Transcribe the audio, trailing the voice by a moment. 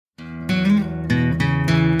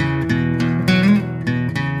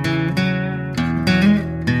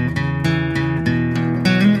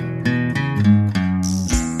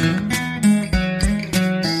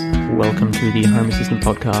to the Home Assistant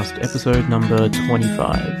Podcast, episode number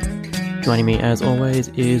 25. Joining me, as always,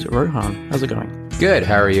 is Rohan. How's it going? Good,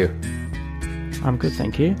 how are you? I'm good,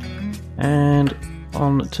 thank you. And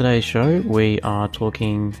on today's show, we are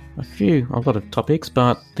talking a lot of topics,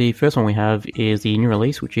 but the first one we have is the new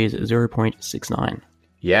release, which is 0.69.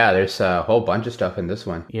 Yeah, there's a whole bunch of stuff in this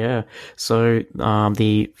one. Yeah, so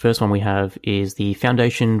the first one we have is the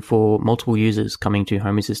foundation for multiple users coming to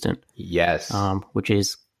Home Assistant. Yes. Which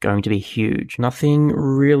is going to be huge. Nothing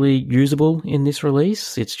really usable in this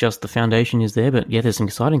release. It's just the foundation is there, but yeah, there's some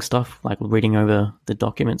exciting stuff, like reading over the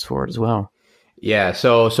documents for it as well. Yeah,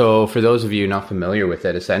 so for those of you not familiar with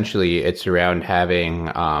it, essentially it's around having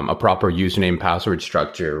a proper username password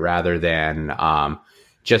structure rather than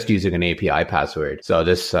just using an API password. So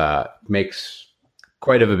this makes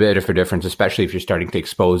quite a bit of a difference, especially if you're starting to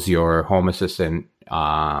expose your Home Assistant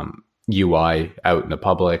UI out in the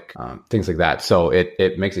public, things like that. So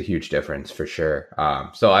it makes a huge difference for sure.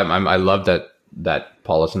 So I love that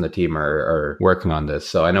Paulus and the team are working on this.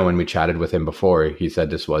 So I know when we chatted with him before, he said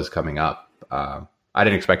this was coming up. I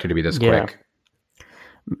didn't expect it to be this quick.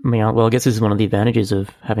 Yeah, well, I guess this is one of the advantages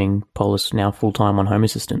of having Paulus now full time on Home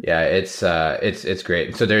Assistant. Yeah, it's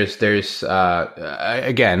great. So there's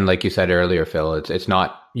again, like you said earlier, Phil, it's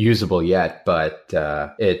not usable yet, but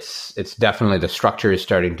it's definitely the structure is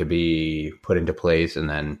starting to be put into place, and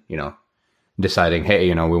then deciding,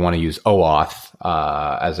 hey, we want to use OAuth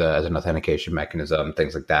as an authentication mechanism,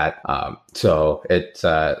 things like that. So it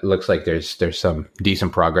looks like there's some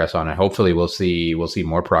decent progress on it. Hopefully, we'll see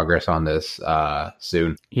more progress on this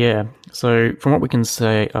soon. Yeah. So from what we can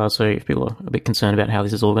say, so if people are a bit concerned about how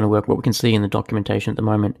this is all going to work, what we can see in the documentation at the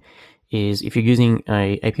moment is if you're using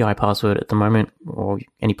a API password at the moment or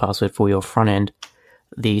any password for your front end,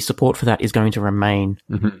 the support for that is going to remain.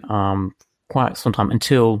 Mm-hmm. Quite some time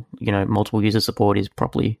until multiple user support is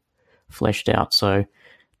properly fleshed out. So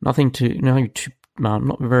not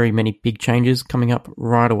very many big changes coming up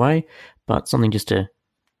right away, but something just to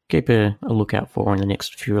keep a lookout for in the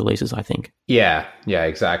next few releases, I think. Yeah,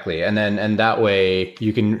 exactly. And that way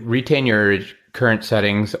you can retain your current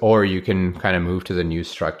settings, or you can kind of move to the new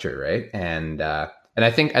structure, right? And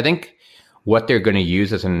I think what they're going to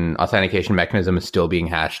use as an authentication mechanism is still being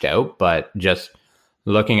hashed out, but just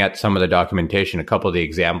looking at some of the documentation, a couple of the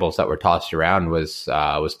examples that were tossed around was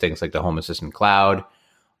things like the Home Assistant Cloud,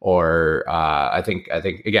 or I think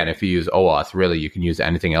again, if you use OAuth, really you can use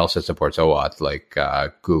anything else that supports OAuth, like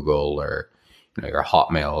Google or your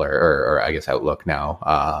Hotmail or I guess Outlook now.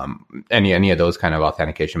 Any of those kind of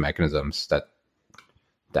authentication mechanisms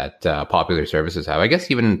that popular services have. I guess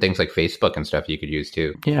even things like Facebook and stuff you could use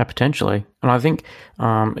too. Yeah, potentially. And I think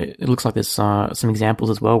it looks like there's some examples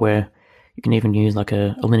as well where you can even use like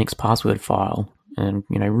a Linux password file and,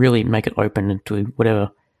 really make it open to whatever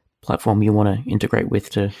platform you want to integrate with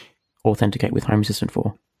to authenticate with Home Assistant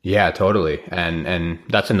for. Yeah, totally. And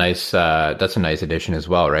that's a nice addition as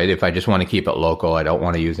well, right? If I just want to keep it local, I don't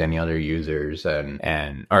want to use any other users or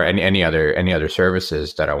any other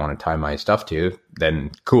services that I want to tie my stuff to,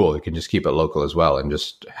 then cool, you can just keep it local as well and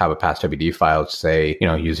just have a passwd file to say,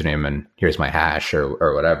 username and here's my hash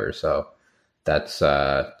or whatever. So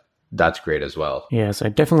that's great as well. Yeah, so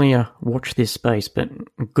definitely watch this space, but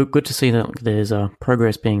good to see that there's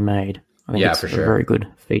progress being made. I think it's for a sure. Very good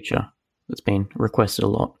feature that's been requested a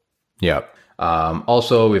lot. Yeah.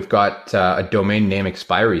 Also, we've got a domain name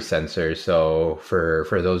expiry sensor. So for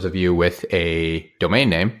those of you with a domain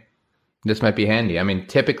name, this might be handy. I mean,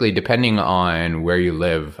 typically, depending on where you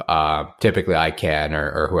live, typically ICANN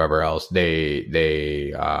or whoever else,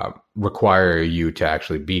 they require you to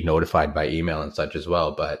actually be notified by email and such as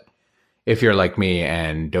well. But if you're like me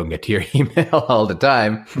and don't get to your email all the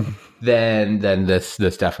time, then this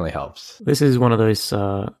definitely helps. This is one of those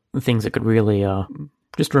things that could really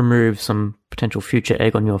just remove some potential future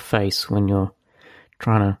egg on your face when you're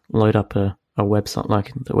trying to load up a website,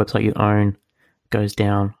 like the website you own goes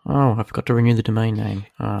down. Oh, I forgot to renew the domain name.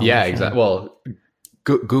 Yeah, exactly. Well,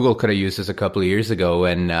 Google could have used this a couple of years ago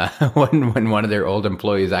when one of their old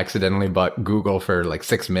employees accidentally bought Google for like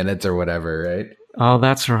 6 minutes or whatever, right? Oh,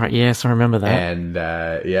 that's right. Yes, I remember that.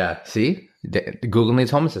 And see, Google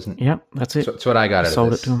needs Home Assistant. Yep, that's it. So that's what I got out of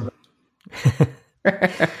this. Sold it to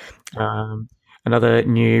them. Another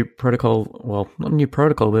new protocol, well, not a new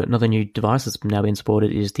protocol, but another new device that's now been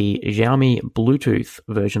supported is the Xiaomi Bluetooth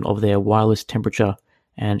version of their wireless temperature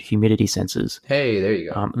and humidity sensors. Hey, there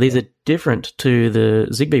you go. These are different to the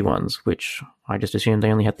Zigbee ones, which I just assumed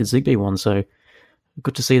they only had the Zigbee one. So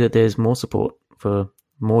good to see that there's more support for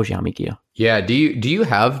more Xiaomi gear. Yeah. Do you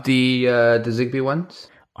have the Zigbee ones?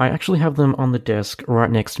 I actually have them on the desk right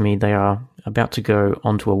next to me. They are about to go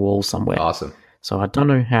onto a wall somewhere. Awesome. So I don't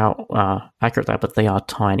know how accurate they are, but they are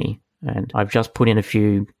tiny. And I've just put in a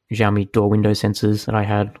few Xiaomi door window sensors that I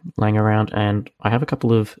had laying around, and I have a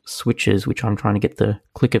couple of switches which I'm trying to get the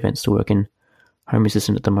click events to work in Home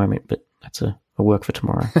Assistant at the moment, but that's a work for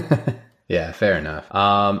tomorrow. Yeah, fair enough.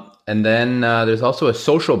 And then there's also a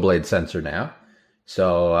Social Blade sensor now.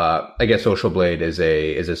 So I guess Social Blade is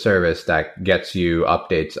a service that gets you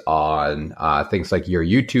updates on things like your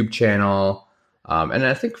YouTube channel. And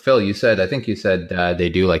I think Phil, you said they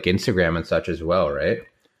do like Instagram and such as well, right?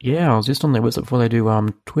 Yeah, I was just on their website before. They do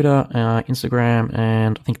Twitter, Instagram,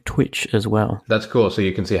 and I think Twitch as well. That's cool. So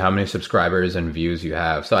you can see how many subscribers and views you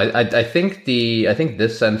have. So I think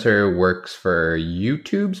this sensor works for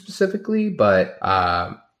YouTube specifically, but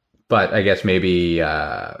I guess maybe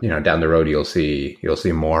down the road you'll see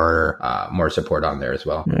more support on there as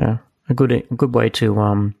well. Yeah, a good way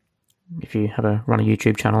to if you run a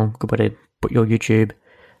YouTube channel, good way to put your YouTube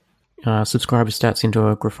subscriber stats into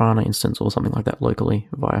a Grafana instance or something like that locally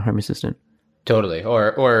via Home Assistant. Totally,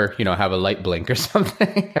 or have a light blink or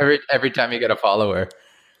something every time you get a follower.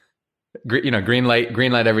 Green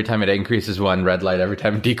light every time it increases one, red light every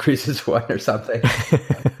time it decreases one, or something.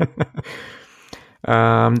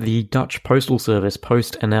 The Dutch postal service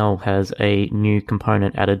PostNL has a new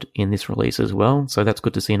component added in this release as well, so that's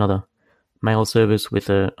good to see another mail service with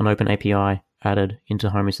an open API added into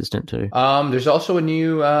Home Assistant too. There's also a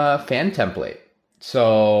new fan template.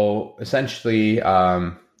 So essentially,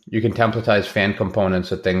 you can templatize fan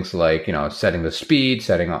components with things like setting the speed,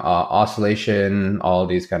 setting oscillation, all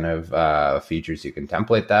these kind of features. You can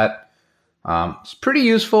template that. It's pretty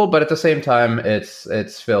useful, but at the same time,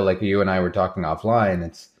 it's Phil, like you and I were talking offline.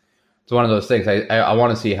 It's one of those things. I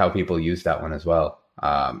want to see how people use that one as well.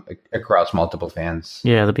 Across multiple fans.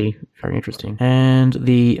 Yeah, that'd be very interesting. And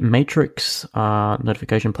the Matrix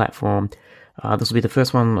notification platform, this will be the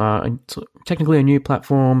first one, technically a new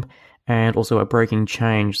platform and also a breaking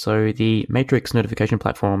change. So the Matrix notification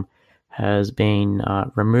platform has been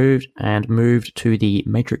removed and moved to the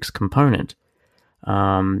Matrix component.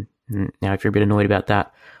 Now, if you're a bit annoyed about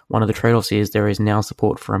that, one of the trade-offs is there is now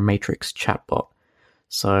support for a Matrix chatbot.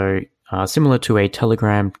 So similar to a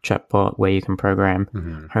Telegram chatbot where you can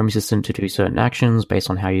program Home Assistant to do certain actions based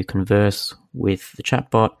on how you converse with the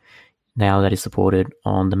chatbot, now that is supported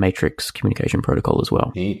on the Matrix communication protocol as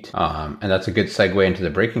well. Neat. And that's a good segue into the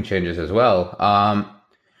breaking changes as well.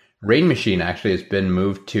 Rain Machine actually has been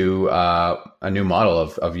moved to a new model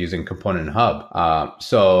of using Component Hub.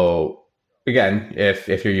 So again,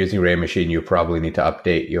 if you're using Rain Machine, you probably need to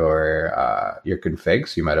update your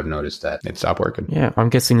configs. You might have noticed that it stopped working. Yeah, I'm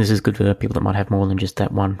guessing this is good for people that might have more than just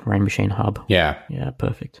that one Rain Machine hub. Yeah. Yeah,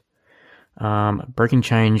 perfect. Breaking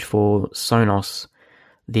change for Sonos.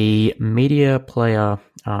 The media player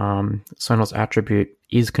Sonos attribute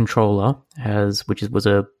is controller, which was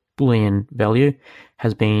a Boolean value,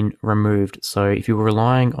 has been removed. So if you were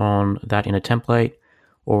relying on that in a template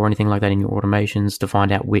or anything like that in your automations to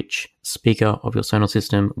find out which speaker of your Sonos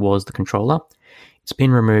system was the controller, it's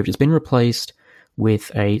been removed. It's been replaced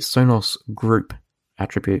with a Sonos group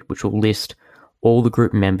attribute, which will list all the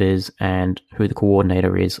group members and who the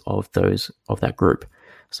coordinator is of that group.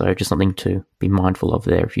 So just something to be mindful of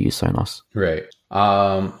there if you use Sonos. Right.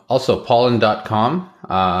 Also, pollen.com,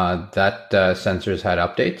 that sensor's had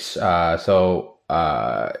updates. So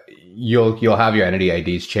you'll have your entity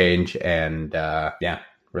IDs change, and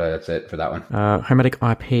really that's it for that one. Homematic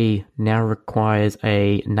IP now requires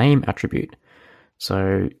a name attribute.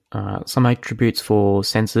 So some attributes for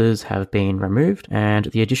sensors have been removed, and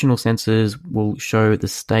the additional sensors will show the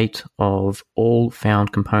state of all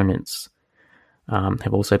found components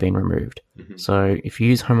have also been removed. So if you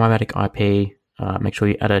use Homematic IP, make sure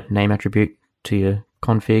you add a name attribute to your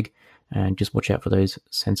config and just watch out for those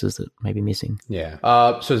sensors that may be missing. Yeah.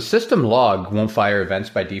 So the system log won't fire events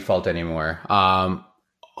by default anymore.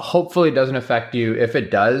 Hopefully it doesn't affect you. If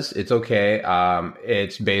it does, it's okay.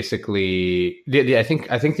 It's basically, I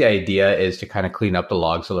think the idea is to kind of clean up the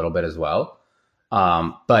logs a little bit as well.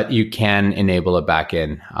 But you can enable it back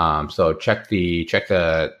in. So check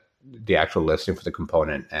the actual listing for the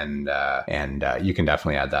component, and you can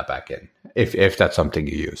definitely add that back in if that's something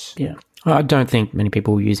you use. Yeah. I don't think many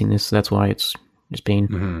people are using this, so that's why it's just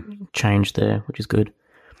been changed there, which is good.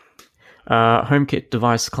 HomeKit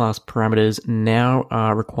device class parameters now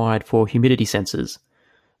are required for humidity sensors.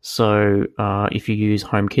 So if you use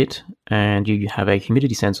HomeKit and you have a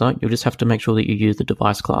humidity sensor, you'll just have to make sure that you use the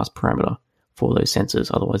device class parameter for those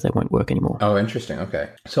sensors, otherwise they won't work anymore. Oh, interesting. Okay.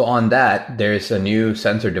 So on that, there's a new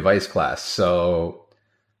sensor device class. So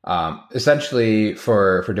Essentially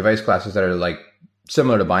for device classes that are like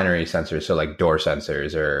similar to binary sensors, so like door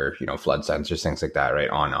sensors or flood sensors, things like that, right?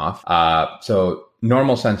 On off. So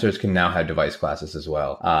normal sensors can now have device classes as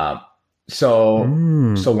well. So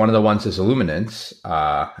one of the ones is illuminance.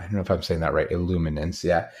 I don't know if I'm saying that right. Illuminance,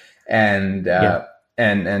 yeah. And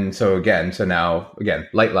so now again,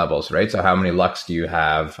 light levels, right? So how many lux do you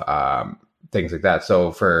have? Things like that.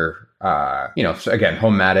 So for so again,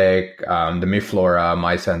 Homematic, the Miflora,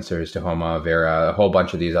 My Sensors, Tahoma, Vera, a whole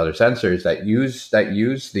bunch of these other sensors that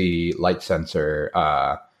use the light sensor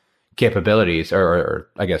capabilities, or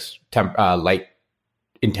I guess light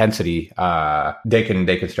intensity. They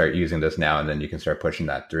can start using this now, and then you can start pushing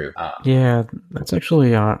that through. Yeah, that's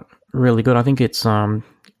actually really good. I think it's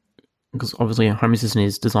because obviously a Home Assistant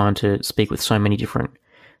is designed to speak with so many different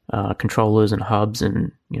controllers and hubs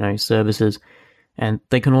and services, and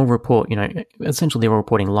they can all report. Essentially they're all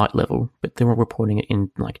reporting light level, but they're all reporting it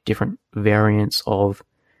in like different variants of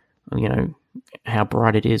how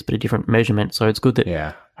bright it is, but a different measurement. So it's good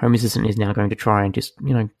that Home Assistant is now going to try and just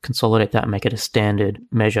consolidate that and make it a standard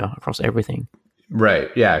measure across everything. Right.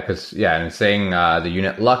 Yeah. Because and it's saying the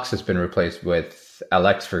unit lux has been replaced with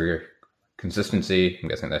LX for consistency. I'm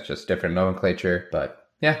guessing that's just different nomenclature, but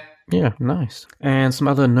yeah. Yeah, nice. And some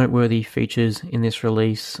other noteworthy features in this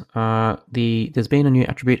release. There's been a new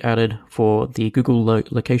attribute added for the Google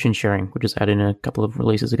location sharing, which was added in a couple of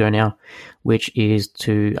releases ago now, which is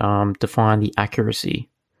to define the accuracy.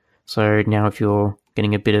 So now if you're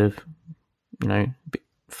getting a bit of,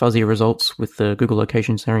 fuzzy results with the Google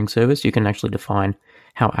location sharing service, you can actually define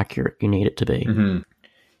how accurate you need it to be. Mm-hmm.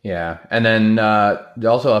 Yeah. And then they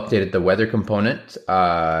also updated the weather component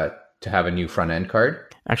to have a new front end card.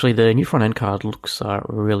 Actually, the new front end card looks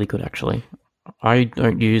really good, actually. I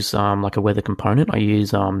don't use like a weather component. I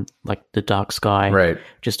use like the dark sky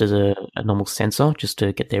just as a normal sensor, just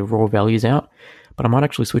to get their raw values out. But I might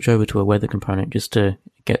actually switch over to a weather component just to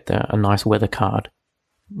get a nice weather card.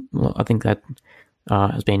 Well, I think that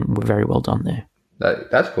has been very well done there.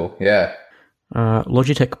 That's cool, yeah.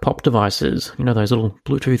 Logitech pop devices, those little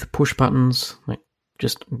Bluetooth push buttons, like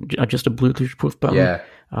just a Bluetooth push button. Yeah.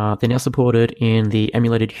 They're now supported in the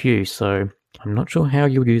emulated hue, so I'm not sure how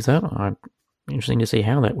you would use that. Interesting to see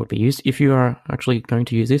how that would be used. If you are actually going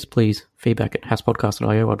to use this, please feedback at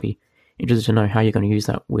haspodcast.io. I'd be interested to know how you're going to use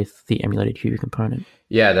that with the emulated hue component.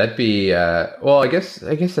 Yeah, that'd be well. I guess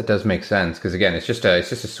that does make sense, because again, it's just a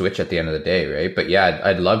switch at the end of the day, right? But yeah,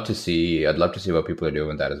 I'd love to see what people are doing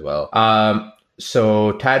with that as well.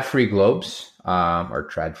 So TAD-free globes, or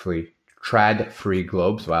trad-free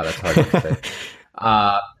globes. Wow, that's hard to say.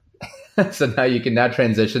 So now you can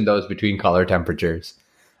transition those between color temperatures.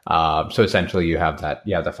 So essentially you have that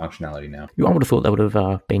functionality now. I would have thought that would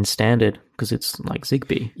have been standard because it's like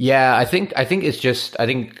Zigbee. Yeah, I think it's just,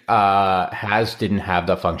 Has didn't have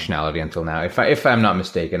that functionality until now. If I'm not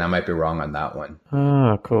mistaken, I might be wrong on that one.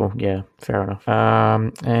 Oh, cool. Yeah, fair enough.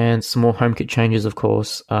 And some more HomeKit changes, of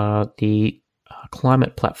course. The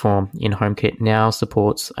climate platform in HomeKit now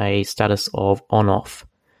supports a status of on-off.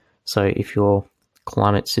 So if your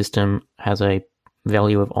climate system has a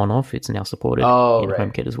value of on-off, it's now supported in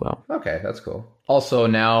HomeKit as well. Okay, that's cool. Also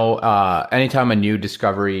now, anytime a new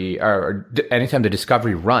discovery, or anytime the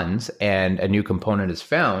discovery runs and a new component is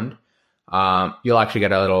found, you'll actually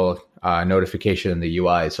get a little notification in the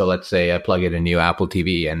UI. So let's say I plug in a new Apple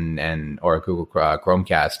TV or a Google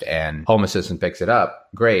Chromecast, and Home Assistant picks it up.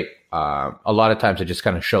 Great. A lot of times it just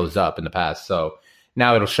kind of shows up in the past. So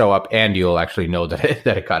now it'll show up, and you'll actually know that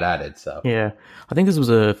it got added. So yeah, I think this was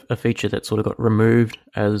a feature that sort of got removed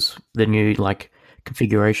as the new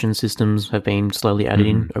configuration systems have been slowly added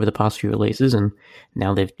in over the past few releases, and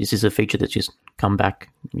now this is a feature that's just come back.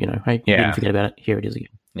 Hey, you didn't forget about it. Here it is again.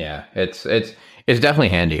 Yeah, it's definitely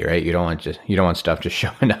handy, right? You don't want stuff just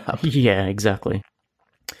showing up. Yeah, exactly.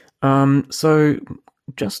 So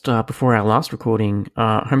just before our last recording,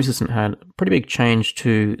 Home Assistant had a pretty big change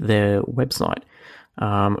to their website,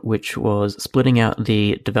 which was splitting out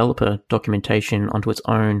the developer documentation onto its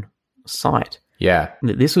own site. Yeah.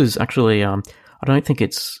 This was actually, I don't think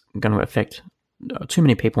it's going to affect too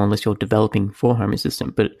many people unless you're developing for Home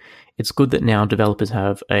Assistant, but it's good that now developers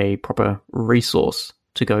have a proper resource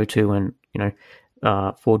to go to and,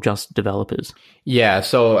 for just developers. Yeah,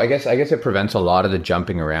 so I guess it prevents a lot of the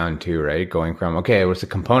jumping around too, right? Going from, okay, what's the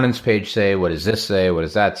components page say? What does this say? What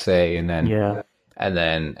does that say? And then,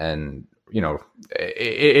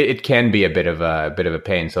 it can be a bit of a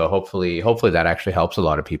pain. So hopefully that actually helps a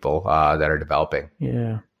lot of people that are developing.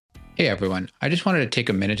 Yeah. Hey everyone, I just wanted to take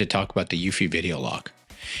a minute to talk about the Eufy Video Lock.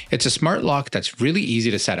 It's a smart lock that's really easy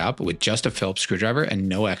to set up with just a Phillips screwdriver and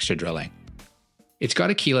no extra drilling. It's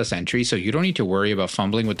got a keyless entry, so you don't need to worry about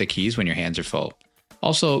fumbling with the keys when your hands are full.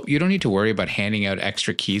 Also, you don't need to worry about handing out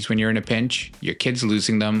extra keys when you're in a pinch, your kids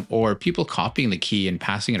losing them, or people copying the key and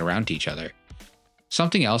passing it around to each other.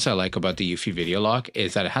 Something else I like about the Eufy Video Lock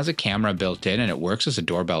is that it has a camera built in and it works as a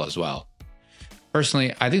doorbell as well.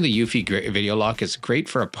 Personally, I think the Eufy Video Lock is great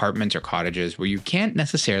for apartments or cottages where you can't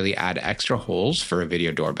necessarily add extra holes for a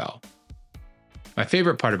video doorbell. My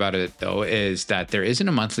favorite part about it, though, is that there isn't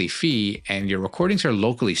a monthly fee and your recordings are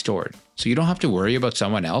locally stored, so you don't have to worry about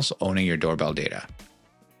someone else owning your doorbell data.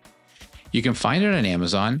 You can find it on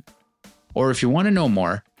Amazon, or if you want to know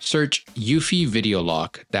more, search Eufy Video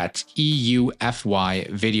Lock, that's EUFY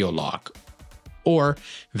Video Lock, or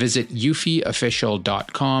visit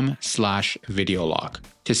eufyofficial.com/videolock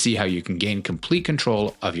to see how you can gain complete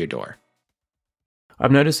control of your door.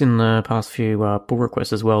 I've noticed in the past few pull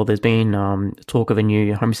requests as well, there's been talk of a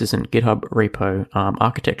new Home Assistant GitHub repo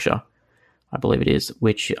architecture, I believe it is,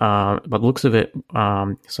 which, by the looks of it,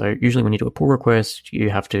 so usually when you do a pull request, you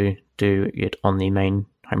have to do it on the main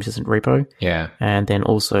Home Assistant repo. Yeah. And then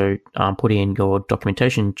also put in your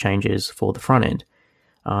documentation changes for the front end.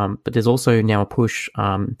 But there's also now a push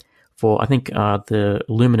for, I think, the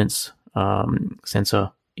luminance sensor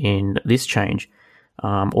in this change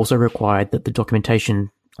also required that the documentation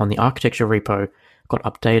on the architecture repo got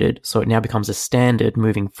updated, so it now becomes a standard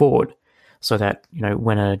moving forward, so that, you know,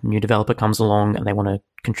 when a new developer comes along and they want to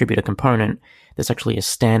contribute a component, there's actually a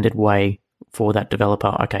standard way for that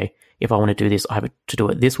developer. Okay, if I want to do this, I have to do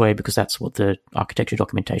it this way because that's what the architecture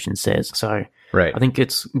documentation says. So right. I think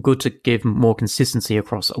it's good to give more consistency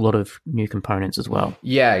across a lot of new components as well.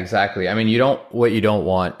 Yeah, exactly. I mean, what you don't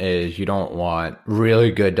want is you don't want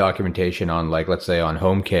really good documentation on, like, let's say on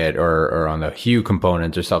HomeKit or on the Hue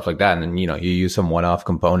components or stuff like that. And then, you know, you use some one-off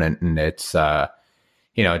component and it's,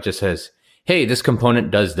 it just says, hey, this component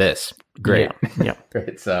does this. Great. Yeah.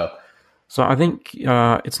 Right. So I think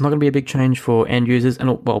it's not going to be a big change for end users,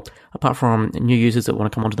 and well, apart from new users that want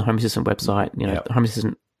to come onto the Home Assistant website, the Home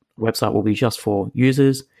Assistant website will be just for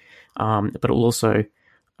users, but it will also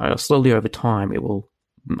slowly over time it will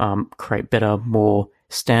create better, more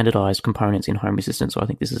standardized components in Home Assistant. So I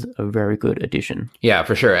think this is a very good addition. Yeah,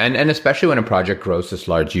 for sure, and especially when a project grows this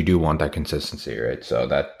large, you do want that consistency, right? So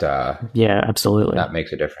that absolutely, that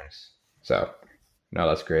makes a difference. So. No,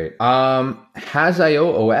 that's great. Has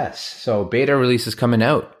iOS. So beta release is coming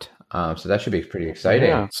out. So that should be pretty exciting.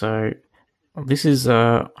 Yeah. So this is,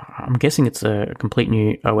 I'm guessing it's a complete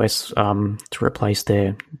new OS to replace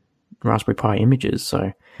their Raspberry Pi images.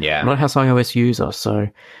 So yeah, I'm not a HasIOS user,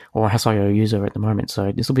 or a HasIO user at the moment.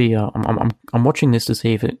 So this will be. I'm watching this to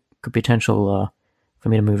see if it could potential for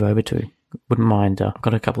me to move over to. Wouldn't mind. I've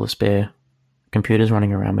got a couple of spare computers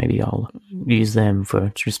running around. Maybe I'll use them for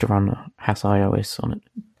just to run HasIOS on it.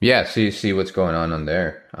 Yeah, so you see what's going on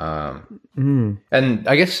there. And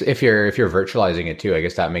I guess if you're virtualizing it too, I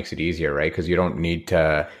guess that makes it easier, right? Because you don't need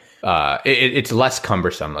to. It's less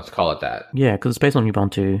cumbersome. Let's call it that. Yeah, because it's based on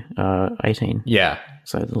Ubuntu 18. Yeah.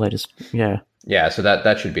 So the latest. Yeah. Yeah. So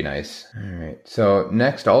that should be nice. All right. So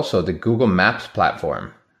next, also the Google Maps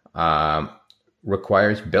platform.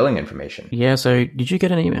 Requires billing information. Yeah, so did you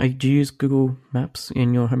get an email? Do you use Google Maps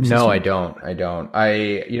in your home assistant? No, I don't.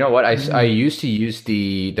 You know what? I used to use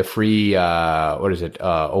the free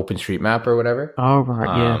OpenStreetMap or whatever. Oh,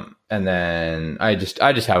 right, yeah. And then I just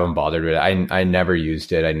haven't bothered with it. I never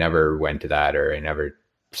used it. I never went to that,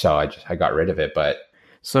 so I got rid of it. But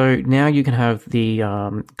so now you can have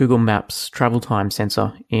the Google Maps travel time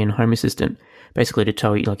sensor in Home Assistant, basically to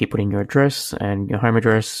tell you, like, you put in your address and your home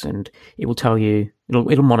address, and it will tell you,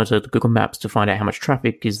 it'll monitor the Google Maps to find out how much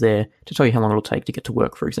traffic is there, to tell you how long it'll take to get to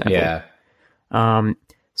work, for example. Yeah.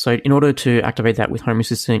 So in order to activate that with Home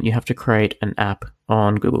Assistant, you have to create an app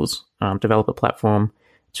on Google's developer platform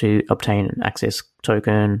to obtain an access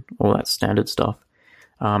token, all that standard stuff.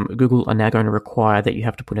 Google are now going to require that you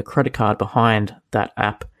have to put a credit card behind that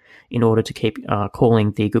app in order to keep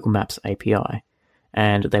calling the Google Maps API.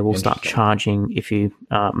 And they will start charging if you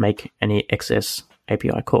make any excess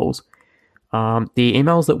API calls. The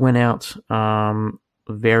emails that went out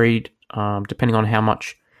varied depending on how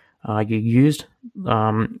much you used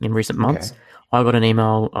in recent months. Okay. I got an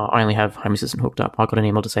email, I only have Home Assistant hooked up. I got an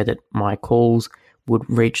email to say that my calls would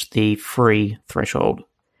reach the free threshold,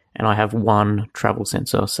 and I have one travel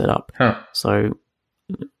sensor set up. So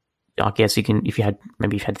I guess you can, if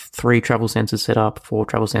you've had 3 travel sensors set up, 4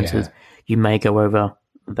 travel sensors, you may go over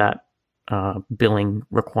that billing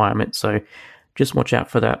requirement. So just watch out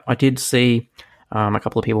for that. I did see a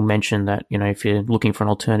couple of people mention that, if you're looking for an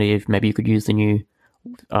alternative, maybe you could use the new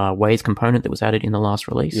Waze component that was added in the last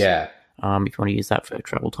release. Yeah. if you want to use that for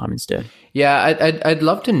travel time instead. Yeah, I'd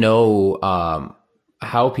love to know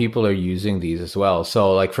how people are using these as well.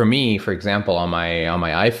 So like for me, for example, on my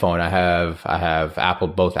iPhone, I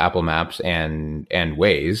have both Apple Maps and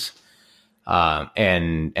Waze.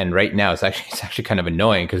 And right now it's actually kind of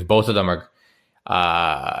annoying because both of them are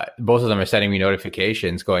sending me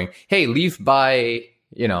notifications going, "Hey, leave by,"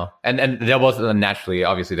 and they'll both naturally,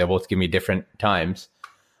 obviously, they'll both give me different times.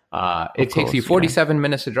 It takes you 47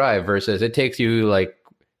 minutes to drive versus it takes you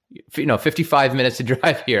 55 minutes to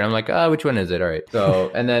drive here. I'm like, which one is it? All right.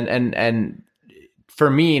 So, and for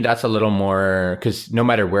me, that's a little more, because no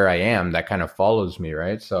matter where I am, that kind of follows me.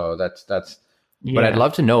 Right. So that's, Yeah. But I'd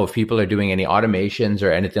love to know if people are doing any automations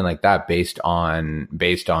or anything like that based on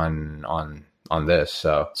this.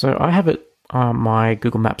 So I have it, my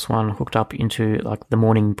Google Maps one hooked up into like the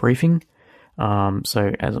morning briefing.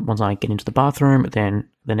 So once I get into the bathroom, then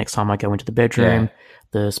the next time I go into the bedroom,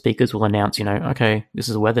 the speakers will announce, okay, this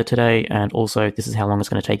is the weather today, and also this is how long it's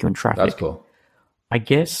going to take you in traffic. That's cool. I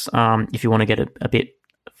guess if you want to get a bit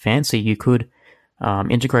fancy, you could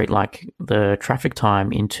integrate like the traffic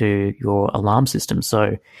time into your alarm system.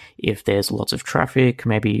 So if there's lots of traffic,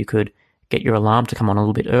 maybe you could get your alarm to come on a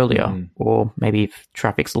little bit earlier, or maybe if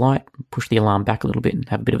traffic's light, push the alarm back a little bit and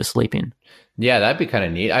have a bit of a sleep in. Yeah, that'd be kind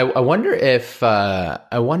of neat. I wonder if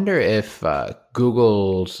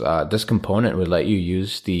Google's this component would let you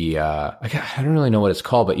use the I don't really know what it's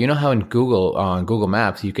called, but you know how in Google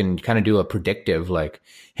Maps you can kind of do a predictive, like,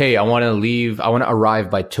 hey, I want to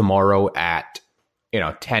arrive by tomorrow at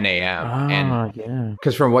 10 a.m. And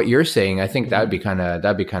because from what you're saying, I think that'd be kind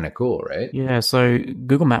of cool, right? Yeah. So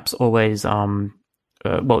Google Maps always,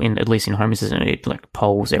 at least in Home Assistant, it like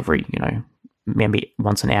polls every, maybe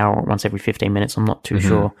once an hour or once every 15 minutes. I'm not too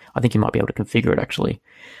sure. I think you might be able to configure it actually.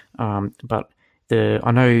 But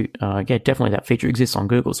I know, definitely that feature exists on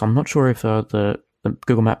Google. So I'm not sure if the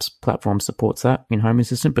Google Maps platform supports that in Home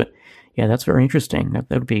Assistant, but yeah, that's very interesting.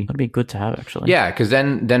 That'd be good to have actually. Yeah, because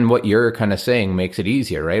then what you're kind of saying makes it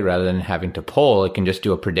easier, right? Rather than having to poll, it can just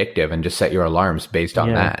do a predictive and just set your alarms based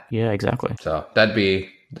on that. Yeah, exactly. So that'd be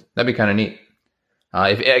kind of neat.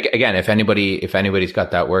 If anybody's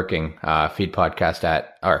got that working, feedback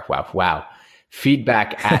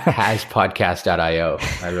at haspodcast.io.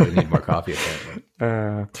 I really need more coffee apparently.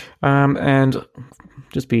 And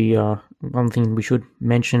just one thing we should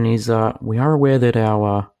mention is we are aware that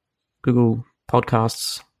our Google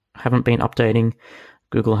podcasts haven't been updating.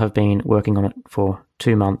 Google have been working on it for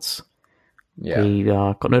 2 months. Yeah. We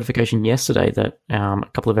got notification yesterday that a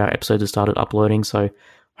couple of our episodes have started uploading, so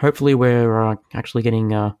hopefully we're actually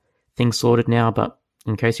getting things sorted now. But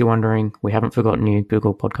in case you're wondering, we haven't forgotten you,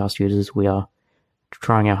 Google Podcast users. We are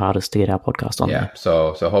trying our hardest to get our podcast on there. Yeah,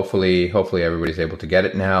 so hopefully everybody's able to get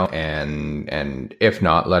it now, and if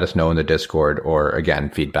not, let us know in the Discord, or again,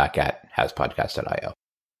 feedback at haspodcast.io.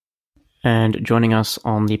 And joining us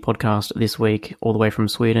on the podcast this week, all the way from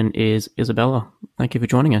Sweden, is Isabella. Thank you for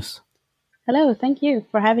joining us. Hello, thank you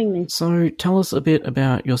for having me. So tell us a bit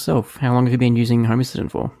about yourself. How long have you been using Home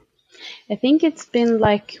Assistant for? I think it's been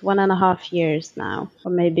like 1.5 years now,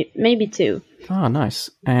 or maybe 2. Ah,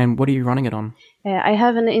 nice. And what are you running it on? I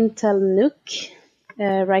have an Intel NUC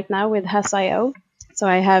right now with Has.io. So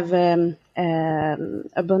I have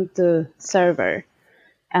Ubuntu server,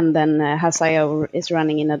 and then Has.io is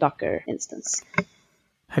running in a Docker instance.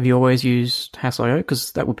 Have you always used Has.io?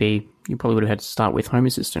 Because you probably would have had to start with Home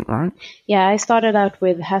Assistant, right? Yeah, I started out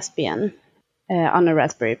with Haspian on a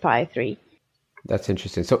Raspberry Pi 3. That's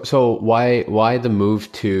interesting. So why the move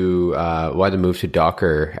to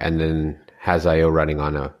Docker and then Has.io running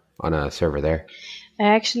on a server there? I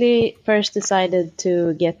actually first decided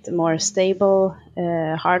to get more stable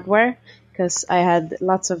hardware because I had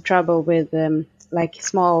lots of trouble with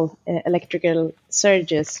small electrical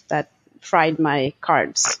surges that fried my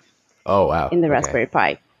cards. Oh, wow. In the Raspberry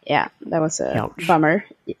Pi. Yeah, that was a bummer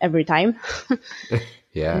every time.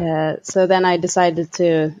 Yeah. So then I decided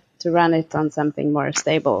to run it on something more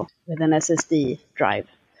stable with an SSD drive.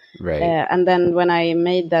 Right. And then when I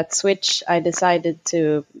made that switch, I decided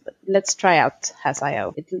let's try out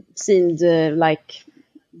Has.io. It seemed like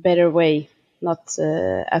better way, not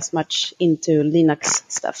as much into Linux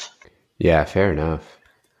stuff. Yeah, fair enough.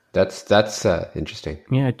 That's interesting.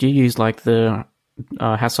 Yeah. Do you use like the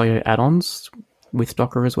Has.io add-ons with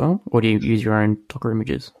Docker as well, or do you use your own Docker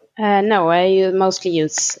images? No, I mostly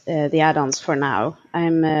use the add-ons for now.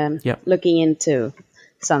 I'm looking into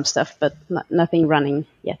some stuff, but nothing running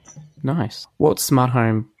yet. Nice. What smart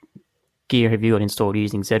home gear have you got installed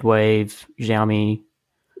using Z-Wave, Xiaomi?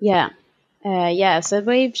 Yeah.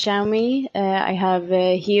 Z-Wave, Xiaomi. I have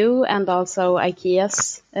Hue and also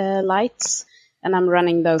IKEA's lights, and I'm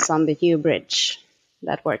running those on the Hue bridge.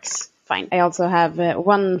 That works fine. I also have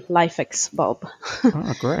one LifeX bulb.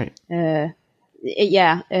 Oh, great. I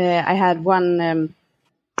had one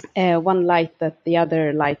light that the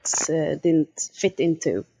other lights didn't fit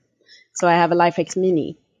into. So I have a LifeX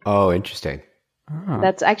Mini. Oh, interesting.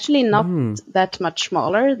 That's actually not that much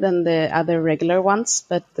smaller than the other regular ones,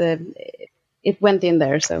 but it went in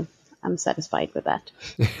there, so I'm satisfied with that.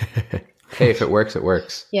 Hey, if it works, it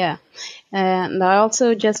works. Yeah. And I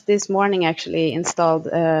also just this morning actually installed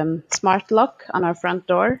smart lock on our front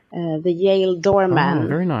door, the Yale Doorman. Oh,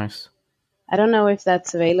 very nice. I don't know if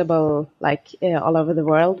that's available like all over the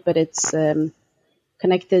world, but it's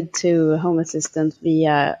connected to Home Assistant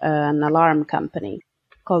via an alarm company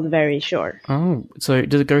called Very Sure. Oh, so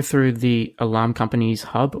does it go through the alarm company's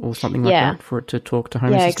hub or something like that for it to talk to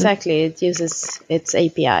Home Yeah, Assistant? exactly. It uses its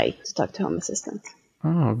API to talk to Home Assistant.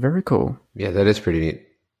 Oh, very cool. Yeah, that is pretty neat.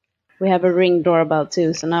 We have a Ring doorbell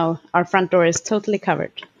too, so now our front door is totally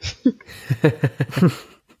covered.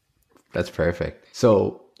 That's perfect.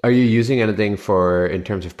 So are you using anything in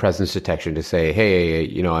terms of presence detection to say, hey,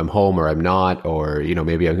 I'm home or I'm not, or,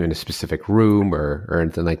 maybe I'm in a specific room or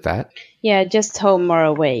anything like that? Yeah, just home or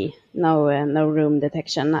away. No room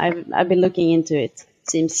detection. I've been looking into it.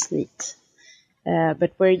 Seems neat.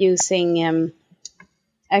 But we're using,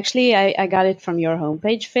 actually I got it from your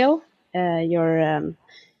homepage, Phil. Your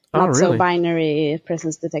not so binary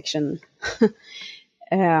presence detection.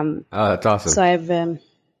 Oh, that's awesome. So I've,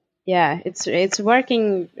 it's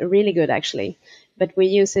working really good actually. But we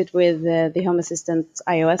use it with the Home Assistant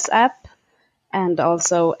iOS app and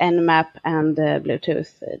also Nmap and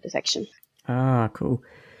Bluetooth detection. Ah, cool.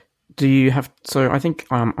 Do you have, so I think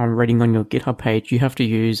I'm reading on your GitHub page, you have to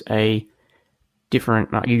use a different,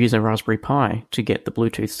 you use a Raspberry Pi to get the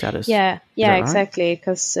Bluetooth status. Yeah, right? exactly.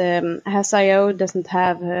 Because Has.io doesn't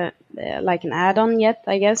have like an add-on yet,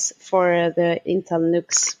 I guess, for the Intel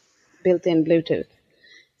NUC's built-in Bluetooth.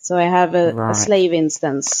 So I have a slave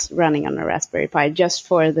instance running on a Raspberry Pi just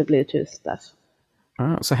for the Bluetooth stuff.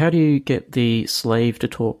 Oh, so how do you get the slave to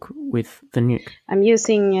talk with the NUC? I'm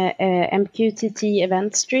using MQTT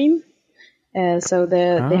event stream. So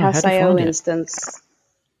the Has.io instance.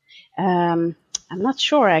 I'm not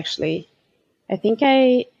sure actually. I think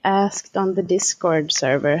I asked on the Discord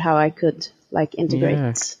server how I could like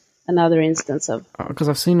integrate another instance of. Because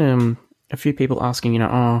I've seen a few people asking,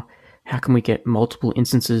 how can we get multiple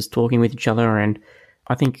instances talking with each other? And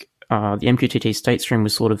I think the MQTT state stream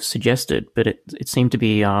was sort of suggested, but it seemed to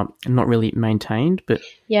be not really maintained. But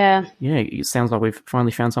it sounds like we've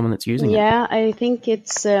finally found someone that's using it. Yeah, I think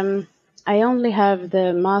it's. I only have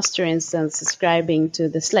the master instance subscribing to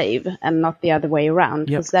the slave and not the other way around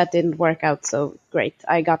because that didn't work out so great.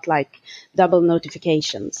 I got like double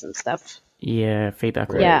notifications and stuff. Yeah,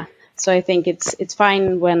 feedback. Right. Yeah, so I think it's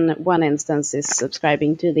fine when one instance is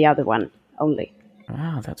subscribing to the other one only.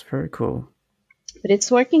 Ah, that's very cool. But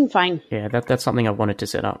it's working fine. Yeah, that's something I wanted to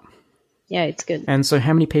set up. Yeah, it's good. And so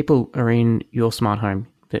how many people are in your smart home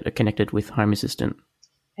that are connected with Home Assistant?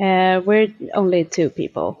 We're only 2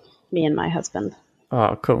 people. Me and my husband.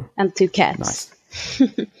 Oh, cool. And 2 cats.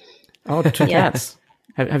 Nice. Oh, 2 cats.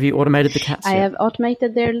 Have you automated the cats yet? I have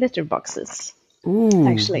automated their litter boxes. Ooh,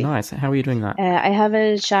 actually. Nice. How are you doing that? I have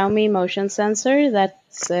a Xiaomi motion sensor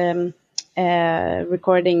that's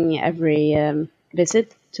recording every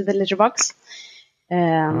visit to the litter box.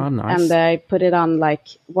 Nice. And I put it on like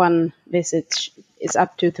one visit is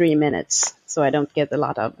up to 3 minutes, so I don't get a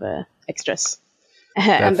lot of extras.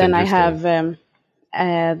 And then I have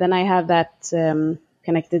that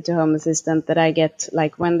connected to Home Assistant that I get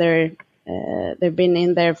like when they've been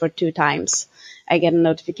in there for 2 times. I get a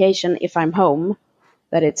notification if I'm home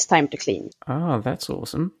that it's time to clean. Oh, that's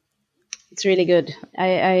awesome. It's really good.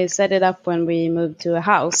 I set it up when we moved to a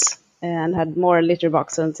house and had more litter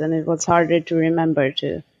boxes, and it was harder to remember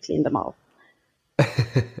to clean them all.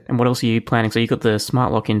 And what else are you planning? So you got the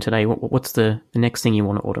smart lock in today. What's the next thing you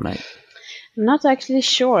want to automate? I'm not actually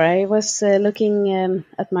sure. I was looking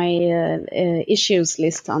at my issues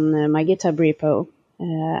list on my GitHub repo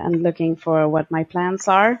and looking for what my plans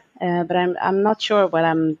are, but I'm not sure what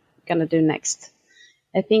I'm gonna do next.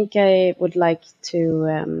 I think I would like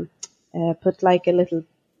to put like a little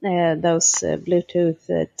those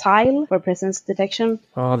Bluetooth tile for presence detection.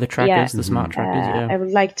 Oh, the trackers, the smart trackers. Yeah, I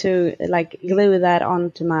would like to like glue that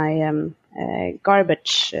onto my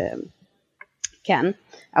garbage can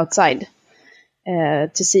outside. To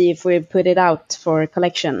see if we put it out for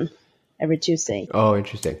collection every Tuesday. Oh,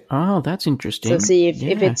 interesting. Oh, that's interesting. So see if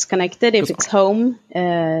Yeah. it's connected, if it's home,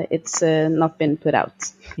 it's not been put out.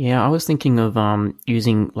 Yeah, I was thinking of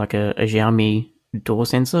using like a Xiaomi door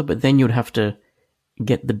sensor, but then you'd have to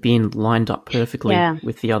get the bin lined up perfectly Yeah.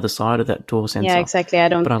 with the other side of that door sensor. Yeah, exactly. I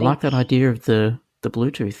don't But I think... like that idea of the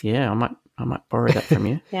Bluetooth. Yeah, I might borrow that from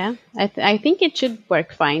you. Yeah, I think it should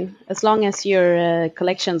work fine as long as your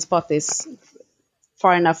collection spot is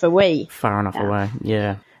far enough away. Far enough away,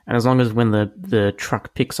 yeah. And as long as when the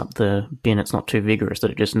truck picks up the bin, it's not too vigorous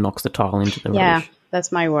that it just knocks the tile into the Yeah, rubbish.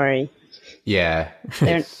 that's my worry. Yeah.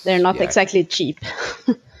 They're not exactly cheap.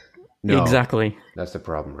 No, Exactly. that's the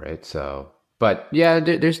problem, right? So, but yeah,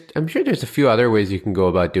 I'm sure there's a few other ways you can go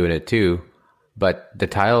about doing it too. But the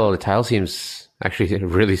tile seems actually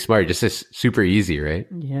really smart. Just is super easy, right?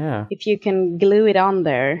 Yeah. If you can glue it on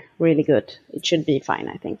there really good, it should be fine,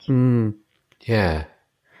 I think. Yeah.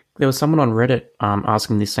 There was someone on Reddit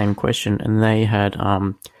asking this same question, and they had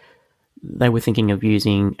they were thinking of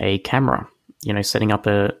using a camera, setting up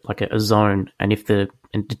a zone,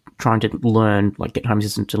 and trying to learn, like get Home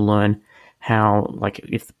Assistant to learn how, like,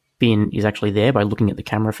 if the bin is actually there by looking at the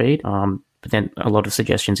camera feed. But then a lot of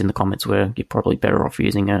suggestions in the comments were you're probably better off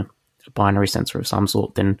using a binary sensor of some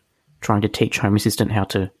sort than trying to teach Home Assistant how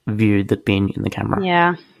to view the bin in the camera.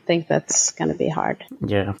 Yeah, I think that's going to be hard.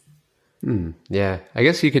 Yeah. Yeah, I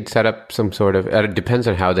guess you could set up some sort of. It depends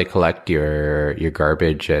on how they collect your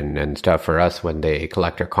garbage and stuff. For us, when they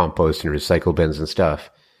collect our compost and recycle bins and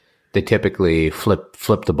stuff, they typically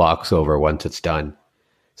flip the box over once it's done.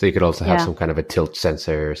 So you could also have some kind of a tilt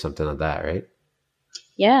sensor or something like that, right?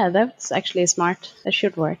 Yeah, that's actually smart. That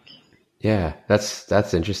should work. Yeah,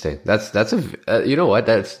 that's interesting. That's a you know what,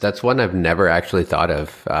 that's one I've never actually thought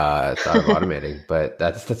of automating, but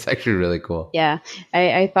that's actually really cool. Yeah,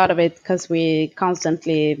 I thought of it because we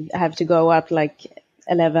constantly have to go out like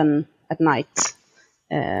 11 at night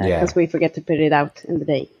because we forget to put it out in the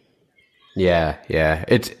day. Yeah.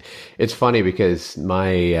 It's funny because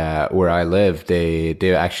my where I live, they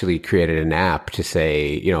actually created an app to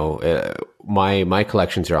say, my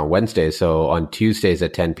collections are on Wednesdays, so on Tuesdays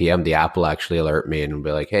at 10 p.m. the app will actually alert me and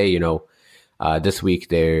be like, hey, this week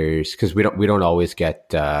because we don't always get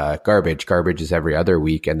garbage. Garbage is every other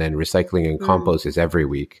week, and then recycling and compost is every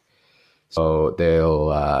week. So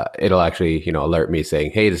it'll actually alert me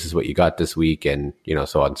saying, hey, this is what you got this week, and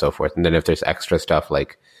so on and so forth. And then if there's extra stuff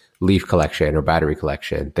like leaf collection or battery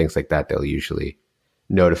collection, things like that, they'll usually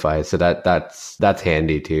notify. So that's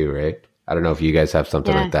handy too, right? I don't know if you guys have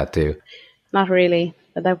something like that too. Not really,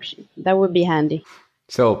 but that would be handy.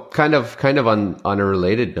 So kind of on a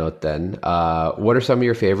related note then, what are some of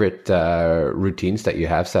your favorite routines that you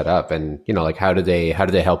have set up, and like how do they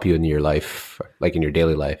help you in your life, like in your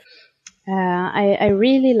daily life? I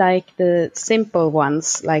really like the simple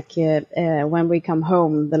ones, like when we come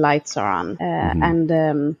home, the lights are on,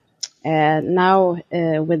 and now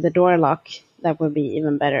with the door lock, that would be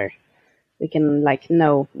even better. We can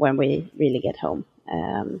know when we really get home.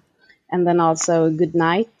 And then also good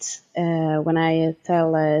night. When I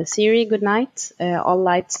tell Siri good night, all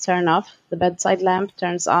lights turn off, the bedside lamp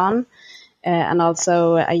turns on, and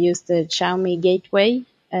also I use the Xiaomi gateway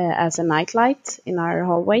as a night light in our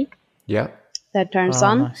hallway. Yeah. That turns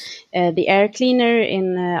on. Nice. The air cleaner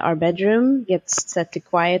in our bedroom gets set to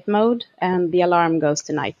quiet mode, and the alarm goes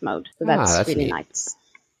to night mode. So that's really neat. nice.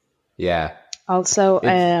 Yeah. Also,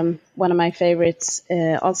 one of my favorites,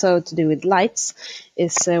 also to do with lights,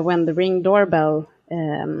 is when the Ring doorbell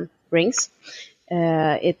rings.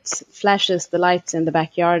 It flashes the lights in the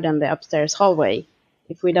backyard and the upstairs hallway.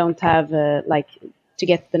 If we don't have to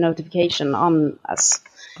get the notification on us,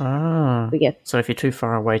 we get. So if you're too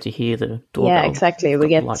far away to hear the doorbell, Yeah, exactly. We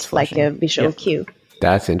get like a visual Yep. cue.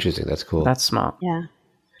 That's interesting. That's cool. That's smart. Yeah.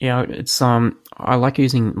 Yeah, it's I like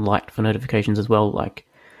using light for notifications as well. Like,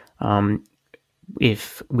 so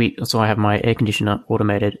I have my air conditioner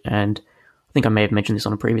automated, and I think I may have mentioned this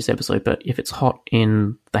on a previous episode, but if it's hot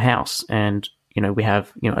in the house and we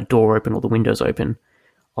have a door open or the windows open,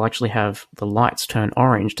 I'll actually have the lights turn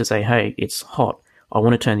orange to say, hey, it's hot. I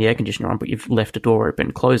want to turn the air conditioner on, but you've left a door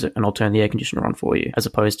open, close it, and I'll turn the air conditioner on for you, as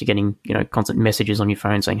opposed to getting, constant messages on your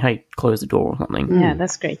phone saying, hey, close the door or something. Yeah,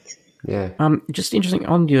 that's great. Yeah. Just interesting,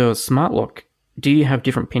 on your smart lock, do you have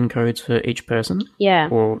different PIN codes for each person? Yeah.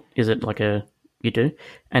 Or is it you do?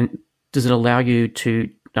 And does it allow you to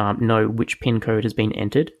know which PIN code has been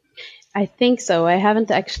entered? I think so. I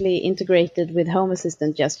haven't actually integrated with Home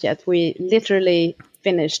Assistant just yet. We literally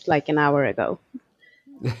finished like an hour ago.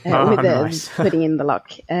 Nice. Putting in the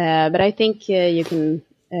lock. But I think you can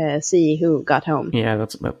see who got home. Yeah,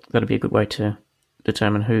 that'd be a good way to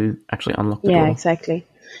determine who actually unlocked the door. Yeah, exactly.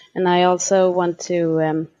 And I also want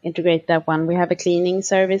to integrate that one. We have a cleaning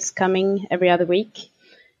service coming every other week.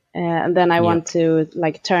 And then I want to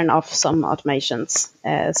like turn off some automations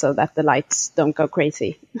so that the lights don't go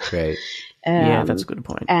crazy. Right. Yeah, that's a good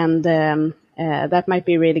point. And that might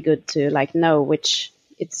be really good to like know which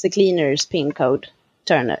it's the cleaner's pin code.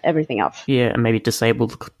 Turn everything off. Yeah, and maybe disable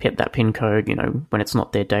that pin code, when it's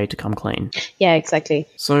not their day to come clean. Yeah, exactly.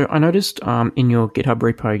 So I noticed in your GitHub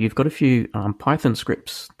repo, you've got a few Python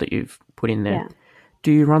scripts that you've put in there. Yeah.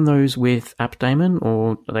 Do you run those with AppDaemon,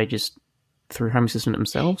 or are they just through Home Assistant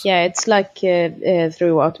themselves? Yeah, it's like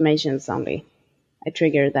through automations only. I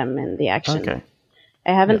trigger them in the action. Okay.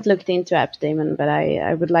 I haven't looked into AppDaemon, but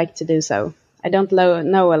I would like to do so. I don't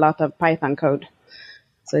know a lot of Python code,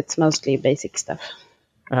 so it's mostly basic stuff.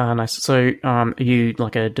 Nice. So are you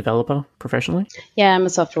like a developer professionally? Yeah, I'm a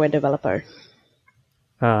software developer.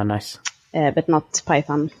 Nice. But not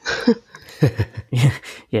Python.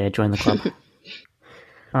 Yeah, join the club.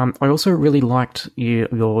 I also really liked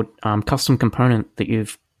your custom component that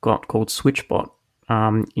you've got called SwitchBot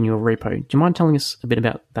in your repo. Do you mind telling us a bit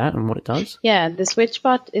about that and what it does? Yeah, the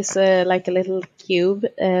SwitchBot is like a little cube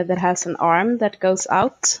that has an arm that goes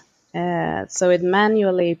out. So it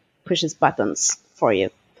manually pushes buttons for you.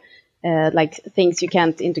 Like things you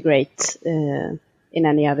can't integrate in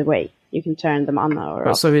any other way. You can turn them on or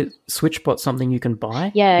off. So is SwitchBot something you can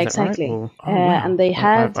buy? Yeah, Is that exactly. Right? Or, wow. And they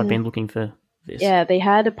had... I've been looking for this. Yeah, they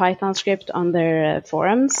had a Python script on their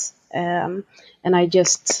forums. And I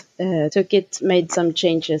just took it, made some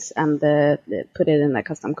changes, and put it in a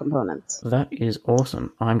custom component. That is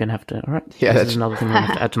awesome. I'm going to have to... All right. Yeah, this is another thing I'm going to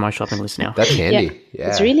have to add to my shopping list now. That's handy. Yeah.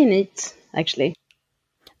 It's really neat, actually.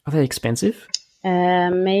 Are they expensive?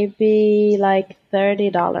 Maybe like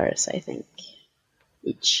 $30, I think,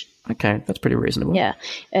 each. Okay, that's pretty reasonable. Yeah,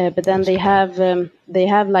 but then they have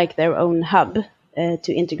like their own hub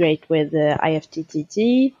to integrate with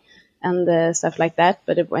IFTTT and stuff like that.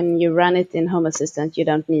 But when you run it in Home Assistant, you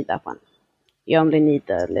don't need that one. You only need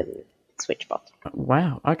the little SwitchBot.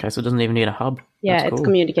 Wow. Okay, so it doesn't even need a hub. Yeah, That's cool. It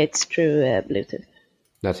communicates through Bluetooth.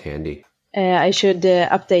 That's handy. I should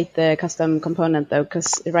update the custom component though,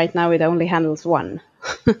 because right now it only handles one.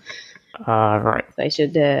 Right. So I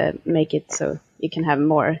should make it so you can have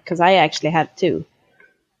more, because I actually have two,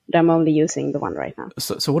 but I'm only using the one right now.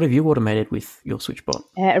 So what have you automated with your SwitchBot?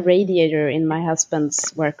 A radiator in my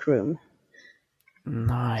husband's workroom.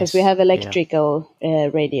 Nice. Because we have electrical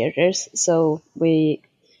radiators, so we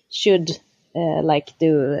should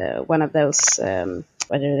do one of those,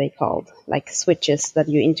 what are they called? Like switches that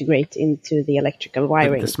you integrate into the electrical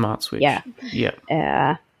wiring. The smart switch. Yeah.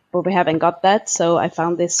 Yeah. But we haven't got that, so I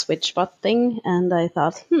found this SwitchBot thing, and I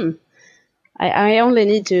thought, I only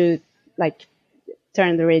need to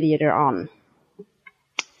turn the radiator on,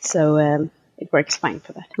 so it works fine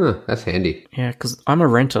for that. Huh, that's handy. Yeah, because I'm a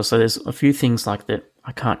renter, so there's a few things like that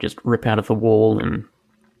I can't just rip out of the wall and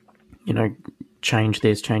change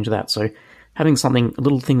this, change that. So having a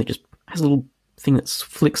little thing that just has a little thing that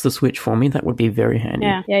flicks the switch for me, that would be very handy.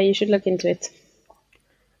 Yeah, you should look into it.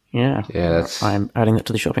 Yeah, that's... I'm adding that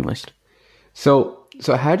to the shopping list. So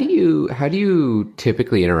how do you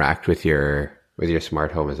typically interact with your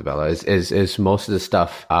smart home, Isabella? Is most of the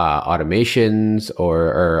stuff automations,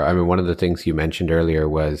 or I mean, one of the things you mentioned earlier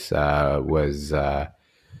was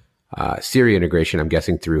Siri integration? I'm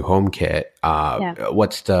guessing through HomeKit.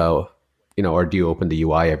 What's the or do you open the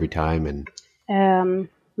UI every time? And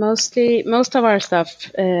most of our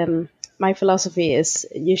stuff. My philosophy is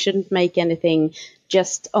you shouldn't make anything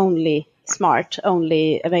just only smart,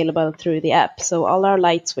 only available through the app. So all our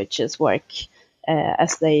light switches work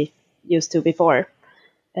as they used to before.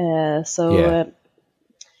 I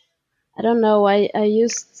don't know. I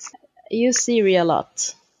use Siri a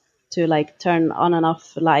lot to turn on and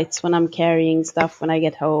off lights when I'm carrying stuff when I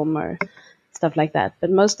get home or stuff like that.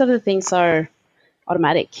 But most of the things are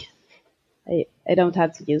automatic. I don't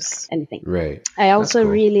have to use anything. Right. I also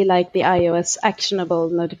really like the iOS actionable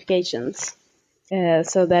notifications,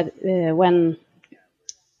 so that when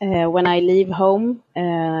I leave home,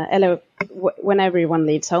 when everyone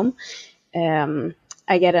leaves home,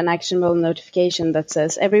 I get an actionable notification that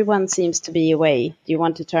says everyone seems to be away. Do you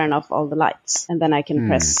want to turn off all the lights? And then I can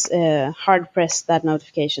hard press that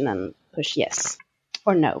notification and push yes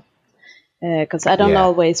or no, because I don't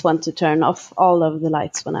always want to turn off all of the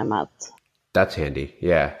lights when I'm out. That's handy.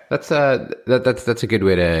 Yeah, that's a good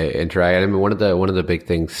way to interact. I mean, one of the big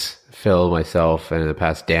things Phil, myself, and in the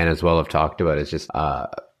past Dan as well have talked about is just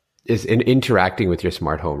is in interacting with your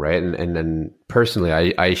smart home, right? And then personally,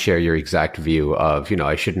 I share your exact view of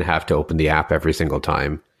I shouldn't have to open the app every single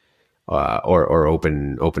time, or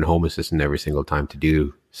open Home Assistant every single time to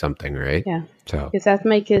do something, right? Yeah. So Because that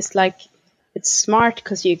makes it like, it's smart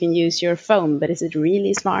because you can use your phone, but is it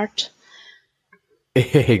really smart?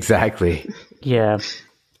 exactly. Yeah.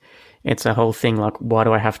 It's a whole thing like, why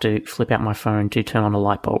do I have to flip out my phone to turn on a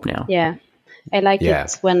light bulb now? Yeah. I like Yeah.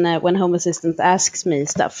 it when Home Assistant asks me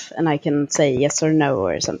stuff and I can say yes or no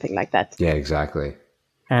or something like that. Yeah, exactly.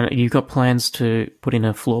 And you've got plans to put in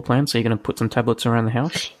a floor plan, so you're going to put some tablets around the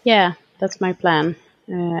house? Yeah, that's my plan.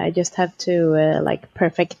 I just have to like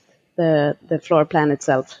perfect the floor plan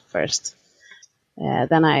itself first.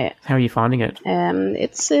 Then How are you finding it?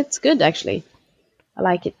 it's good actually. I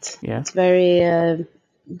like it. Yeah. It's very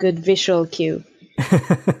good visual cue.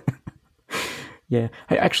 Yeah.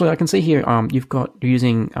 Hey, actually, I can see here you're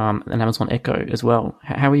using an Amazon Echo as well.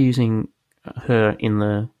 How are you using her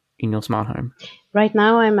in your smart home? Right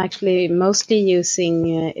now, I'm actually mostly using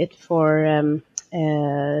it for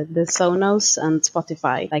the Sonos and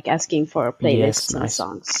Spotify, like asking for playlists and nice.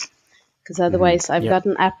 songs. Because otherwise, I've Yep. got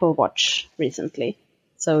an Apple Watch recently,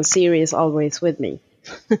 so Siri is always with me.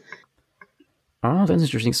 Oh, that's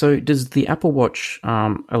interesting. So does the Apple Watch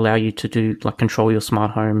allow you to control your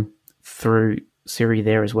smart home through Siri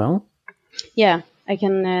there as well? Yeah, I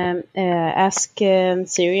can ask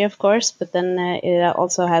Siri, of course, but then it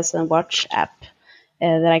also has a watch app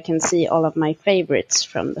that I can see all of my favorites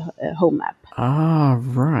from the home app. Ah,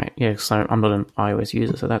 right. Yeah, so I'm not an iOS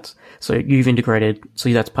user, so you've integrated,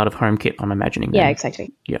 so that's part of HomeKit, I'm imagining. Yeah, then.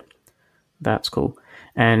 exactly. Yeah, that's cool.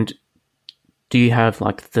 And do you have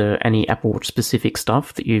any Apple Watch specific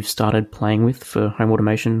stuff that you've started playing with for home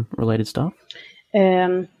automation related stuff?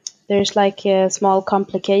 There's small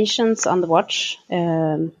complications on the watch,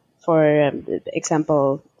 for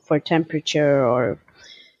example, for temperature or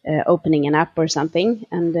opening an app or something,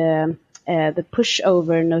 and the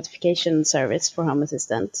push-over notification service for Home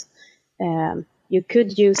Assistant. You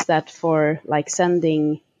could use that for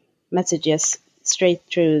sending messages straight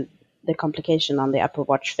through the complication on the Apple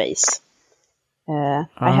Watch face. I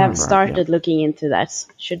have started looking into that.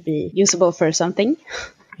 Should be usable for something.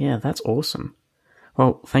 Yeah, that's awesome.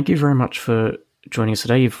 Well, thank you very much for joining us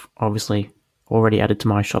today. You've obviously already added to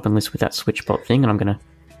my shopping list with that SwitchBot thing, and I'm going to,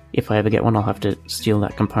 if I ever get one, I'll have to steal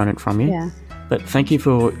that component from you. Yeah. But thank you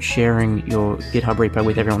for sharing your GitHub repo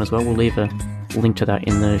with everyone as well. We'll leave a link to that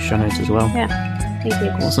in the show notes as well. Yeah. Thank you.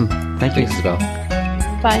 Awesome. Thank you. Thanks, Isabel.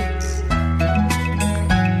 Bye.